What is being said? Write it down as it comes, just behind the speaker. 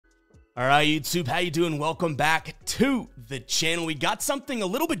All right, YouTube, how you doing? Welcome back to the channel. We got something a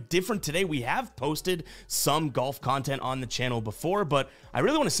little bit different today. We have posted some golf content on the channel before, but I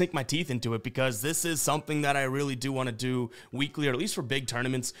really want to sink my teeth into it because this is something that I really do want to do weekly, or at least for big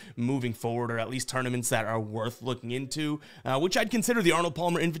tournaments moving forward, or at least tournaments that are worth looking into, which I'd consider the Arnold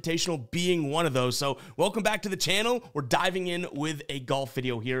Palmer Invitational being one of those. So welcome back to the channel. We're diving in with a golf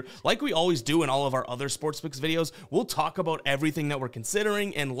video here. Like we always do in all of our other sportsbooks videos, we'll talk about everything that we're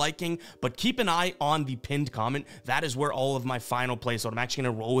considering and liking, but keep an eye on the pinned comment. That is where all of my final plays, so I'm actually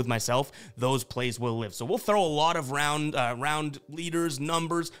going to roll with myself, those plays will live. So we'll throw a lot of round leaders,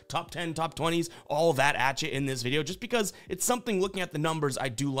 numbers, top 10, top 20s, all that at you in this video, just because it's something, looking at the numbers, I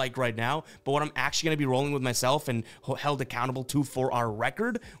do like right now. But what I'm actually going to be rolling with myself and held accountable to for our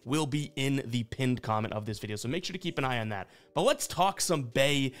record will be in the pinned comment of this video. So make sure to keep an eye on that. But let's talk some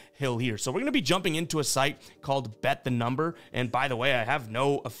Bay Hill here. So we're going to be jumping into a site called Bet the Number. And by the way, I have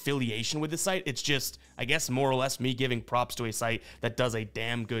no affiliation with this site. It's just, I guess, more or less me giving props to a site that does a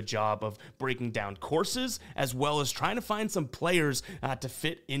damn good job of breaking down courses, as well as trying to find some players to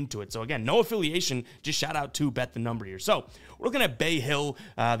fit into it. So again, no affiliation, just shout out to Bet the Number here. So we're looking at Bay Hill,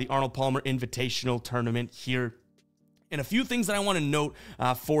 the Arnold Palmer Invitational tournament here. And a few things that I want to note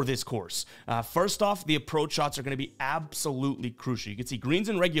for this course. First off, the approach shots are going to be absolutely crucial. You can see greens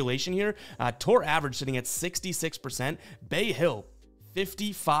in regulation here. Tour average sitting at 66%. Bay Hill,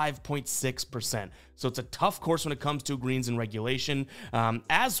 55.6%. So it's a tough course when it comes to greens in regulation,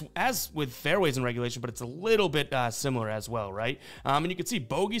 as with fairways in regulation, but it's a little bit similar as well, right? And you can see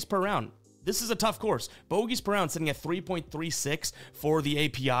bogeys per round. This is a tough course. Bogeys per round sitting at 3.36 for the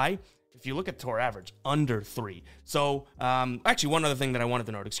API. If you look at tour average, under 3. So, actually, one other thing that I wanted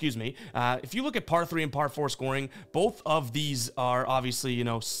to note, excuse me. If you look at par 3 and par 4 scoring, both of these are obviously, you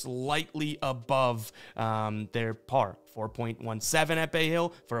know, slightly above their par. 4.17 at Bay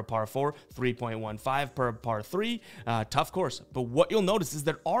Hill for a par 4, 3.15 per par 3. Tough course. But what you'll notice is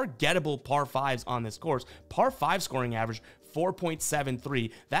there are gettable par 5s on this course. Par 5 scoring average,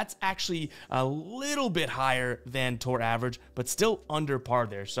 4.73. That's actually a little bit higher than tour average, but still under par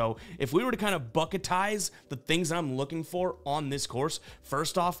there. So if we were to kind of bucketize the things that I'm looking for on this course,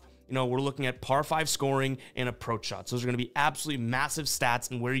 first off, you know, we're looking at par 5 scoring and approach shots. Those are going to be absolutely massive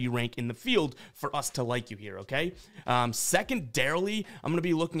stats and where you rank in the field for us to like you here, okay? Secondarily, I'm going to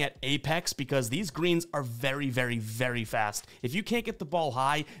be looking at apex because these greens are very, very, very fast. If you can't get the ball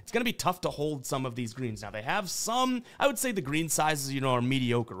high, it's going to be tough to hold some of these greens. Now, they have some, I would say the green sizes, you know, are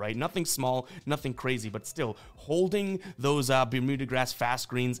mediocre, right? Nothing small, nothing crazy, but still, holding those Bermuda grass fast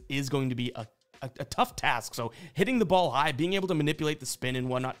greens is going to be a tough task. So hitting the ball high, being able to manipulate the spin and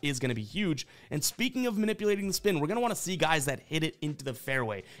whatnot is going to be huge. And speaking of manipulating the spin, we're going to want to see guys that hit it into the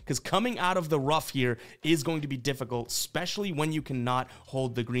fairway, because coming out of the rough here is going to be difficult, especially when you cannot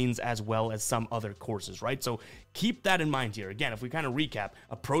hold the greens as well as some other courses, right? So keep that in mind here. Again, if we kind of recap,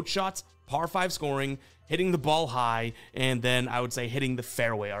 approach shots, par 5 scoring, hitting the ball high, and then I would say hitting the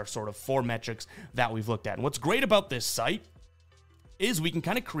fairway are sort of 4 metrics that we've looked at. And what's great about this site is we can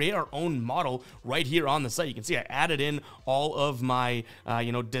kind of create our own model right here on the site. You can see I added in all of my,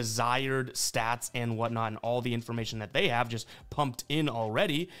 you know, desired stats and whatnot, and all the information that they have just pumped in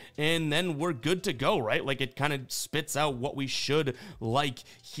already, and then we're good to go, right? Like, it kind of spits out what we should like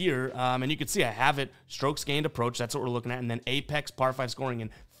here, and you can see I have it strokes gained approach. That's what we're looking at, and then apex, par 5 scoring, and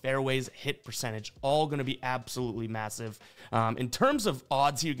fairways, hit percentage, all going to be absolutely massive. In terms of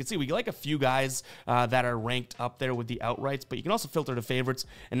odds here, you can see we like a few guys that are ranked up there with the outrights, but you can also filter to favorites.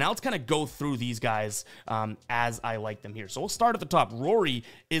 And now let's kind of go through these guys as I like them here. So we'll start at the top. Rory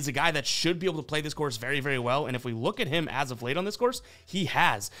is a guy that should be able to play this course very, very well. And if we look at him as of late on this course, he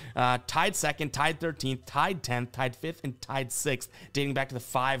has tied 2nd, tied 13th, tied 10th, tied 5th, and tied 6th, dating back to the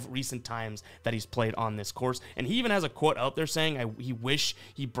 5 recent times that he's played on this course. And he even has a quote out there saying he wish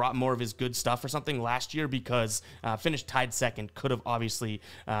he brought more of his good stuff or something last year, because finished tied 2nd, could have obviously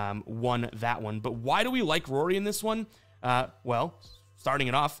won that one. But why do we like Rory in this one? Well, starting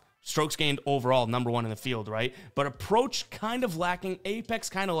it off, strokes gained overall, #1 in the field, right? But approach kind of lacking, apex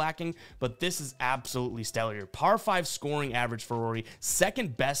kind of lacking, but this is absolutely stellar here. Par 5 scoring average for Rory,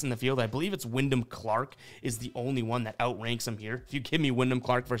 2nd best in the field. I believe it's Wyndham Clark is the only one that outranks him here. If you give me Wyndham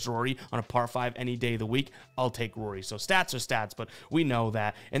Clark versus Rory on a par 5 any day of the week, I'll take Rory. So stats are stats, but we know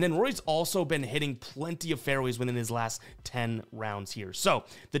that. And then Rory's also been hitting plenty of fairways within his last 10 rounds here. So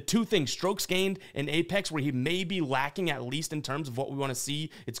the two things, strokes gained and apex, where he may be lacking, at least in terms of what we want to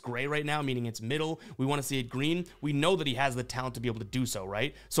see. It's great gray right now, meaning it's middle. We want to see it green. We know that he has the talent to be able to do so,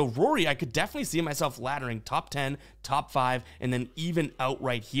 right? So Rory, I could definitely see myself laddering top 10, top 5, and then even out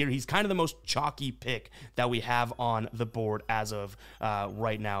right here. He's kind of the most chalky pick that we have on the board as of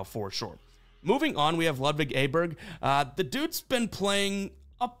right now for sure. Moving on, we have Ludwig Aberg. The dude's been playing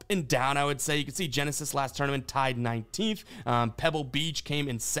up and down, I would say. You can see Genesis last tournament tied 19th. Pebble Beach came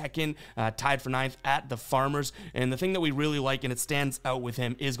in second, tied for 9th at the Farmers. And the thing that we really like, and it stands out with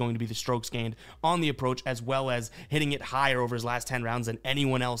him, is going to be the strokes gained on the approach, as well as hitting it higher over his last 10 rounds than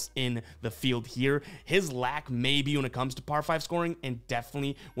anyone else in the field here. His lack maybe when it comes to par 5 scoring, and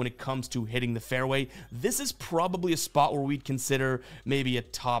definitely when it comes to hitting the fairway. This is probably a spot where we'd consider maybe a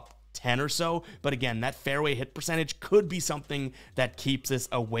top 10 or so, but again, that fairway hit percentage could be something that keeps us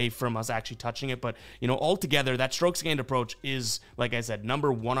away from us actually touching it. But you know, altogether, that strokes gained approach is, like I said,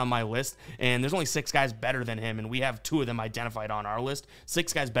 number 1 on my list, and there's only 6 guys better than him, and we have 2 of them identified on our list.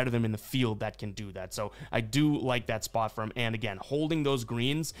 6 guys better than him in the field that can do that, so I do like that spot for him. And again, holding those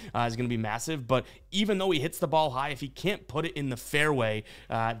greens is going to be massive, but even though he hits the ball high, if he can't put it in the fairway,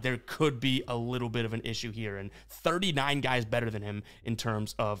 there could be a little bit of an issue here, and 39 guys better than him in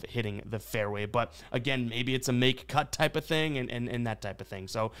terms of hitting the fairway. But again, maybe it's a make cut type of thing and that type of thing.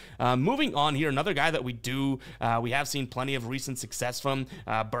 So moving on here, another guy that we have seen plenty of recent success from,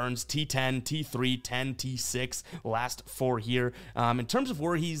 Burns, T10, T3, 10, T6, last 4 here. In terms of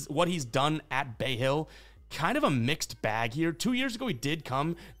what he's done at Bay Hill, kind of a mixed bag here. 2 years ago, he did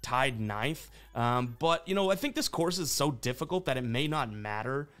come tied 9th. But, you know, I think this course is so difficult that it may not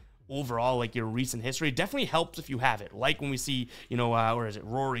matter overall, like your recent history. It definitely helps if you have it, like when we see, you know, or is it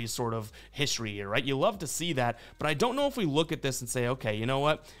Rory's sort of history here, right? You love to see that, but I don't know if we look at this and say, okay, you know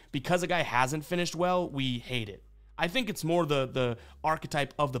what, because a guy hasn't finished well, we hate it. I think it's more the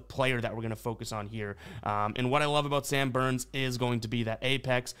archetype of the player that we're going to focus on here. And what I love about Sam Burns is going to be that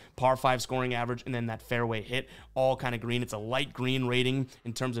apex, par 5 scoring average, and then that fairway hit, all kind of green. It's a light green rating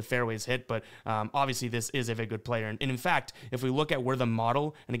in terms of fairways hit, but obviously this is a very good player. And in fact, if we look at where the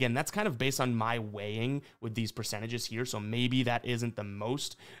model, and again, that's kind of based on my weighing with these percentages here, so maybe that isn't the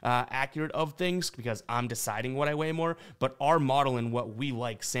most accurate of things because I'm deciding what I weigh more, but our model and what we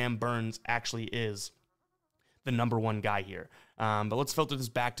like, Sam Burns actually is the number 1 guy here. But let's filter this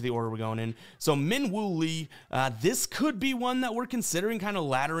back to the order we're going in. So Min Woo Lee, this could be one that we're considering kind of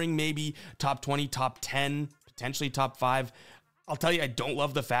laddering, maybe top 20, top 10, potentially top 5. I'll tell you, I don't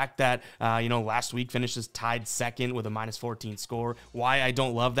love the fact that, you know, last week finishes tied 2nd with a -14 score. Why I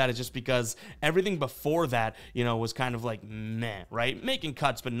don't love that is just because everything before that, you know, was kind of like meh, right? Making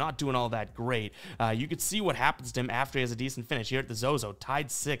cuts, but not doing all that great. You could see what happens to him after he has a decent finish here at the Zozo, tied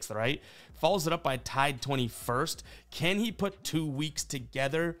 6th, right? Follows it up by tied 21st. Can he put 2 weeks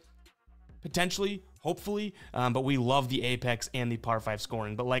together? Potentially, hopefully, but we love the apex and the par 5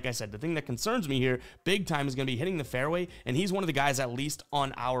 scoring. But like I said, the thing that concerns me here big time is going to be hitting the fairway, and he's one of the guys, at least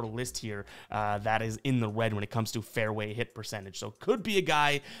on our list here, that is in the red when it comes to fairway hit percentage. So could be a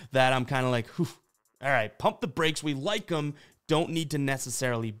guy that I'm kind of like, whew, all right, pump the brakes. We like him, don't need to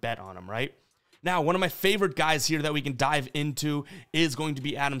necessarily bet on him, right? Now, one of my favorite guys here that we can dive into is going to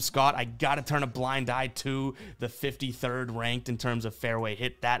be Adam Scott. I got to turn a blind eye to the 53rd ranked in terms of fairway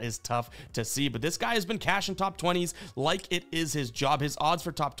hit. That is tough to see, but this guy has been cashing top 20s like it is his job. His odds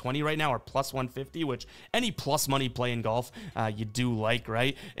for top 20 right now are plus 150, which any plus money play in golf you do like,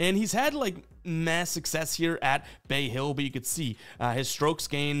 right? And he's had like mass success here at Bay Hill, but you could see his strokes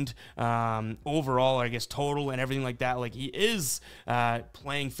gained overall, or I guess total and everything like that. Like he is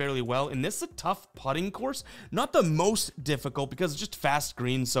playing fairly well, and this is a tough putting course, not the most difficult because it's just fast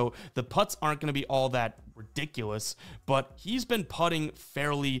greens, so the putts aren't going to be all that ridiculous, but he's been putting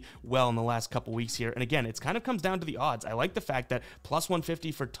fairly well in the last couple weeks here. And again, it kind of comes down to the odds. I like the fact that plus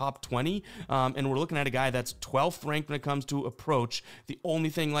 150 for top 20, and we're looking at a guy that's 12th ranked when it comes to approach. The only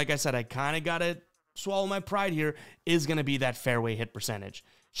thing, like I said, I kind of got to swallow my pride here, is going to be that fairway hit percentage.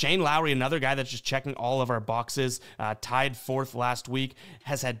 Shane Lowry, another guy that's just checking all of our boxes, tied 4th last week,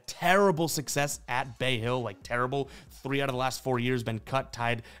 has had terrible success at Bay Hill, like terrible. 3 out of the last 4 years been cut,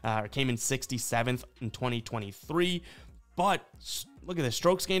 tied, or came in 67th in 2023. But look at this,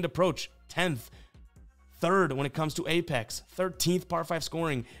 strokes gained approach, 10th. 3rd when it comes to apex, 13th par 5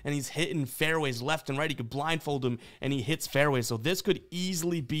 scoring, and he's hitting fairways left and right. You could blindfold him and he hits fairways, so this could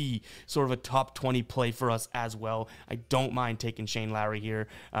easily be sort of a top 20 play for us as well. I don't mind taking Shane Lowry here.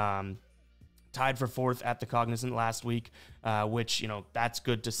 Tied for 4th at the Cognizant last week, which, you know, that's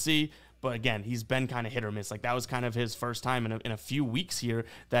good to see. But again, he's been kind of hit or miss. Like that was kind of his first time in a few weeks here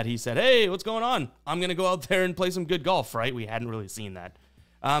that he said, hey, what's going on? I'm going to go out there and play some good golf, right? We hadn't really seen that.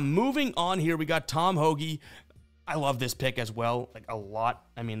 Moving on here, we got Tom Hoge. I love this pick as well, like a lot.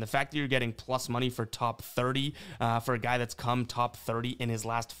 I mean, the fact that you're getting plus money for top 30 for a guy that's come top 30 in his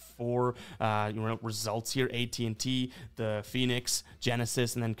last 4 results here, AT&T, the Phoenix,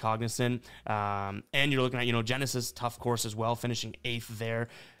 Genesis, and then Cognizant. And you're looking at, Genesis, tough course as well, finishing 8th there.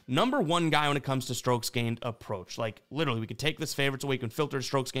 Number 1 guy when it comes to strokes gained approach. Like, literally, we can take this favorites away, we can filter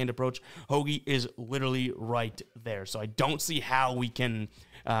strokes gained approach. Hoagie is literally right there. So I don't see how we can,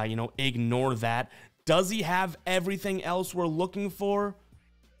 ignore that. Does he have everything else we're looking for?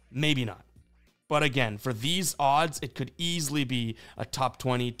 Maybe not. But again, for these odds, it could easily be a top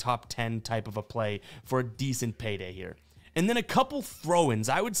 20, top 10 type of a play for a decent payday here. And then a couple throw-ins.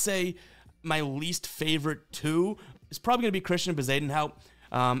 I would say my least favorite 2 is probably going to be Christian Bezuidenhout,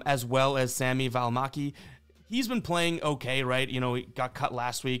 as well as Sami Välimäki. He's been playing okay, right? He got cut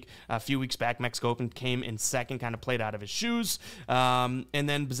last week. A few weeks back, Mexico Open came in second, kind of played out of his shoes. And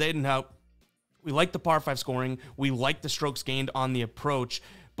then Bezuidenhout, we like the par 5 scoring. We like the strokes gained on the approach,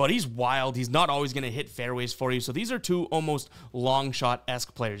 but he's wild. He's not always going to hit fairways for you. So these are 2 almost long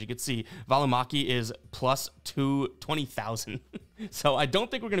shot-esque players. You can see Välimäki is plus 20,000. So I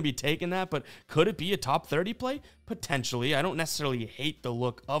don't think we're going to be taking that, but could it be a top 30 play? Potentially. I don't necessarily hate the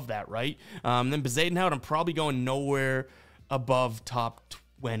look of that, right? Then Bezuidenhout, I'm probably going nowhere above top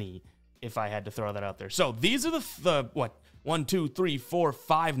 20 if I had to throw that out there. So these are the 1, 2, 3, 4,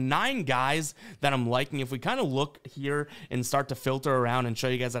 5, 9 guys that I'm liking. If we kind of look here and start to filter around and show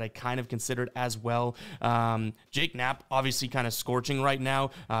you guys that I kind of considered as well. Jake Knapp, obviously kind of scorching right now,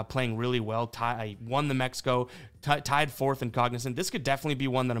 playing really well. I won the Mexico, tied 4th in Cognizant. This could definitely be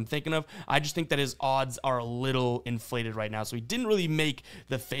one that I'm thinking of. I just think that his odds are a little inflated right now, so he didn't really make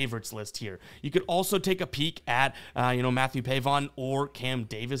the favorites list here. You could also take a peek at, Matthew Pavon or Cam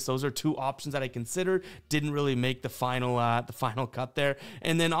Davis. Those are 2 options that I considered. Didn't really make the final cut there.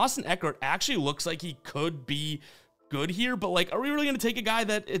 And then Austin Eckert actually looks like he could be good here, but like, are we really going to take a guy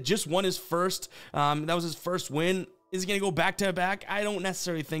that just won his first, that was his first win? Is he going to go back-to-back? I don't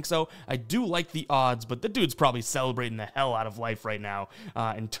necessarily think so. I do like the odds, but the dude's probably celebrating the hell out of life right now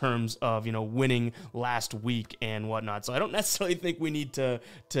in terms of, winning last week and whatnot. So I don't necessarily think we need to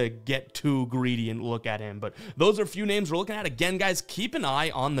get too greedy and look at him. But those are a few names we're looking at. Again, guys, keep an eye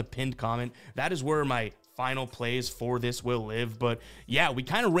on the pinned comment. That is where my final plays for this will live. But yeah, we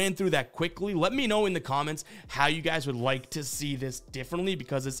kind of ran through that quickly. Let me know in the comments how you guys would like to see this differently,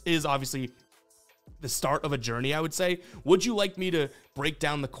 because this is obviously the start of a journey, I would say. Would you like me to break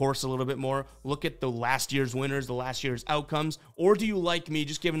down the course a little bit more, look at the last year's winners, the last year's outcomes, or do you like me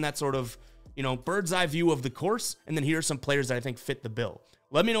just giving that sort of, bird's eye view of the course, and then here are some players that I think fit the bill?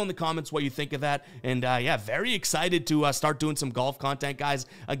 Let me know in the comments what you think of that. And yeah, very excited to start doing some golf content, guys.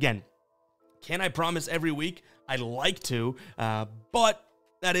 Again, can I promise every week? I'd like to, but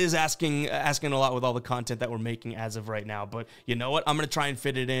that is asking a lot with all the content that we're making as of right now. But you know what? I'm going to try and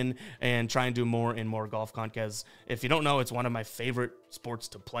fit it in and try and do more and more golf content, because if you don't know, it's one of my favorite sports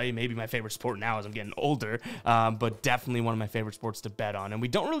to play. Maybe my favorite sport now as I'm getting older, but definitely one of my favorite sports to bet on. And we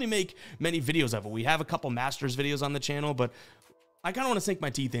don't really make many videos of it. We have a couple Masters videos on the channel, but I kind of want to sink my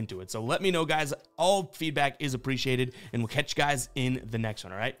teeth into it. So let me know, guys. All feedback is appreciated, and we'll catch you guys in the next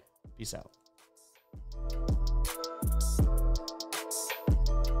one, all right? Peace out.